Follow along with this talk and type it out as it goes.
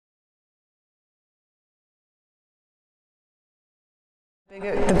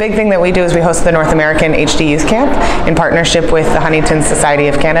The big thing that we do is we host the North American HD Youth Camp in partnership with the Huntington Society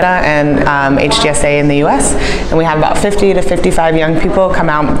of Canada and HDSA in the US. And we have about 50 to 55 young people come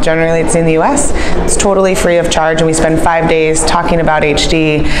out. Generally it's in the US. It's totally free of charge, and we spend 5 days talking about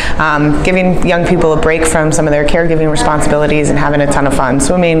HD, giving young people a break from some of their caregiving responsibilities and having a ton of fun.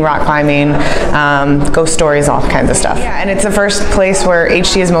 Swimming, rock climbing, ghost stories, all kinds of stuff. Yeah, and it's the first place where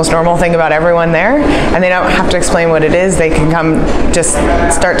HD is the most normal thing about everyone there, and they don't have to explain what it is. They can come just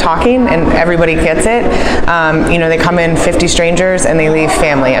start talking and everybody gets it. You know, they come in 50 strangers and they leave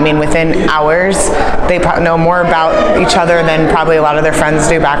family. I mean, within hours, they know more about each other than probably a lot of their friends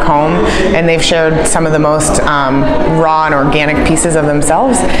do back home, and they've shared some of the most raw and organic pieces of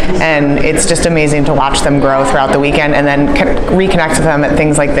themselves, and it's just amazing to watch them grow throughout the weekend and then reconnect with them at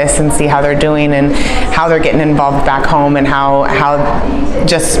things like this and see how they're doing and how they're getting involved back home, and how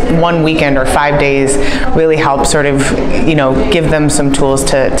just one weekend or 5 days really helps sort of, you know, give them some tools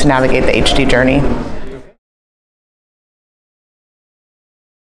to navigate the HD journey.